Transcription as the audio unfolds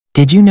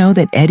Did you know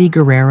that Eddie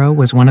Guerrero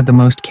was one of the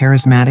most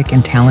charismatic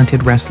and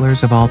talented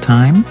wrestlers of all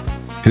time?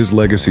 His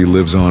legacy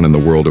lives on in the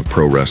world of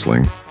pro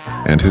wrestling,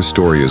 and his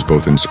story is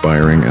both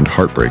inspiring and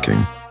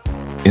heartbreaking.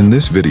 In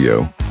this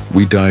video,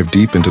 we dive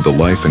deep into the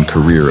life and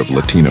career of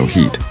Latino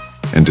Heat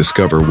and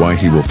discover why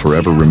he will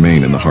forever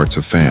remain in the hearts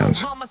of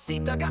fans.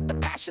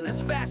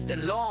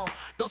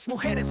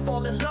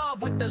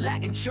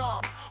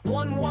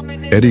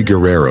 Eddie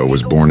Guerrero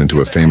was born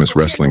into a famous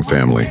wrestling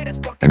family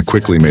and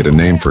quickly made a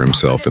name for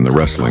himself in the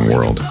wrestling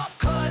world.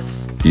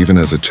 Even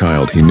as a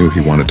child, he knew he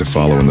wanted to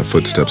follow in the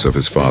footsteps of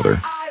his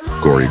father,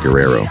 Eddie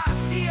Guerrero,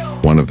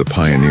 one of the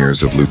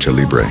pioneers of lucha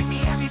libre.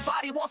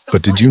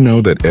 But did you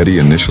know that Eddie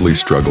initially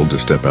struggled to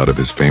step out of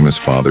his famous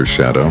father's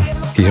shadow?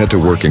 He had to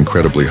work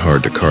incredibly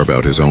hard to carve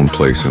out his own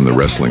place in the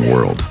wrestling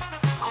world.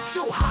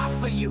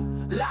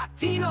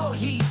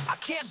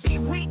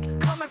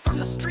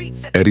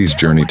 Eddie's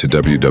journey to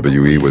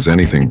WWE was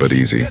anything but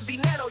easy.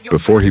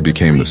 Before he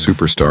became the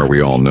superstar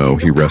we all know,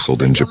 he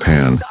wrestled in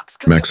Japan,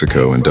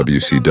 Mexico, and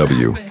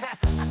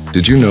WCW.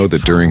 Did you know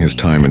that during his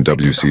time in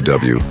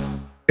WCW,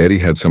 Eddie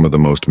had some of the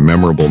most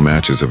memorable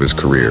matches of his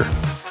career,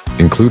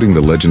 including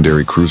the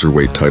legendary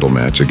Cruiserweight title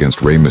match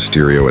against Rey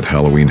Mysterio at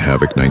Halloween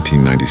Havoc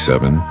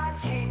 1997?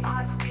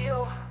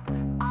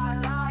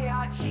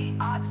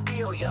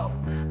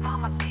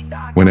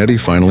 When Eddie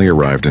finally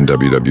arrived in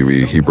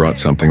WWE, he brought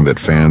something that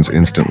fans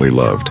instantly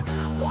loved: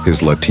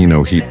 his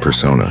Latino Heat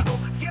persona.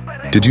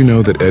 Did you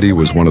know that Eddie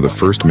was one of the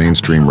first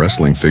mainstream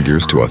wrestling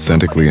figures to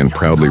authentically and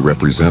proudly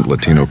represent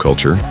Latino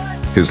culture?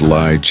 His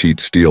lie,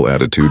 cheat, steal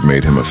attitude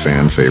made him a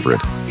fan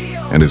favorite,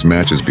 and his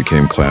matches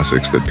became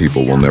classics that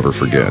people will never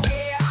forget.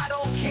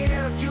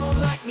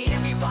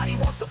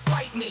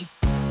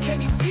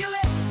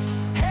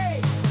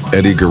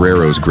 Eddie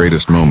Guerrero's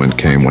greatest moment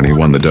came when he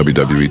won the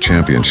WWE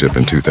Championship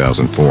in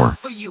 2004.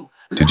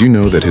 Did you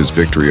know that his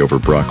victory over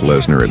Brock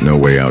Lesnar at No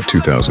Way Out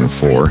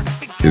 2004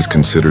 is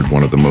considered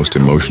one of the most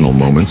emotional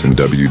moments in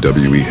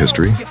WWE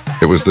history?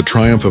 It was the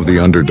triumph of the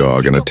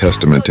underdog and a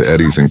testament to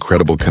Eddie's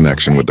incredible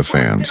connection with the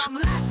fans.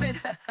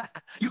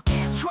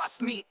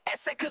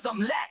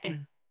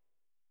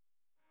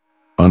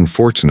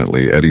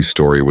 Unfortunately, Eddie's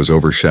story was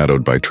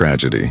overshadowed by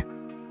tragedy.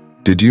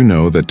 Did you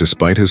know that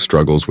despite his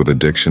struggles with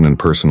addiction and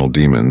personal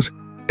demons,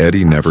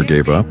 Eddie never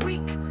gave up?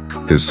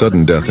 His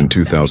sudden death in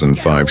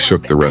 2005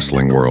 shook the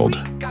wrestling world,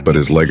 but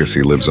his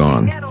legacy lives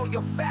on.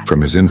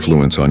 From his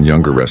influence on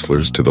younger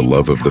wrestlers to the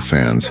love of the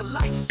fans,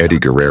 Eddie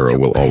Guerrero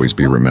will always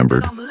be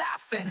remembered.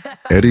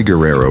 Eddie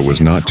Guerrero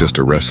was not just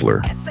a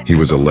wrestler, he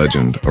was a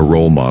legend, a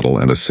role model,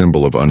 and a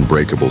symbol of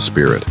unbreakable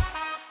spirit.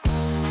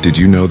 Did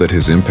you know that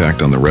his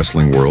impact on the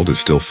wrestling world is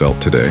still felt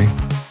today?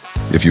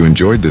 If you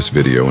enjoyed this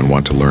video and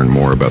want to learn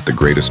more about the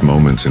greatest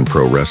moments in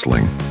pro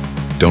wrestling,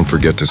 don't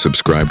forget to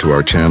subscribe to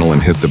our channel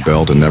and hit the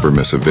bell to never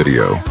miss a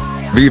video.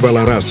 Viva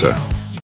la Raza!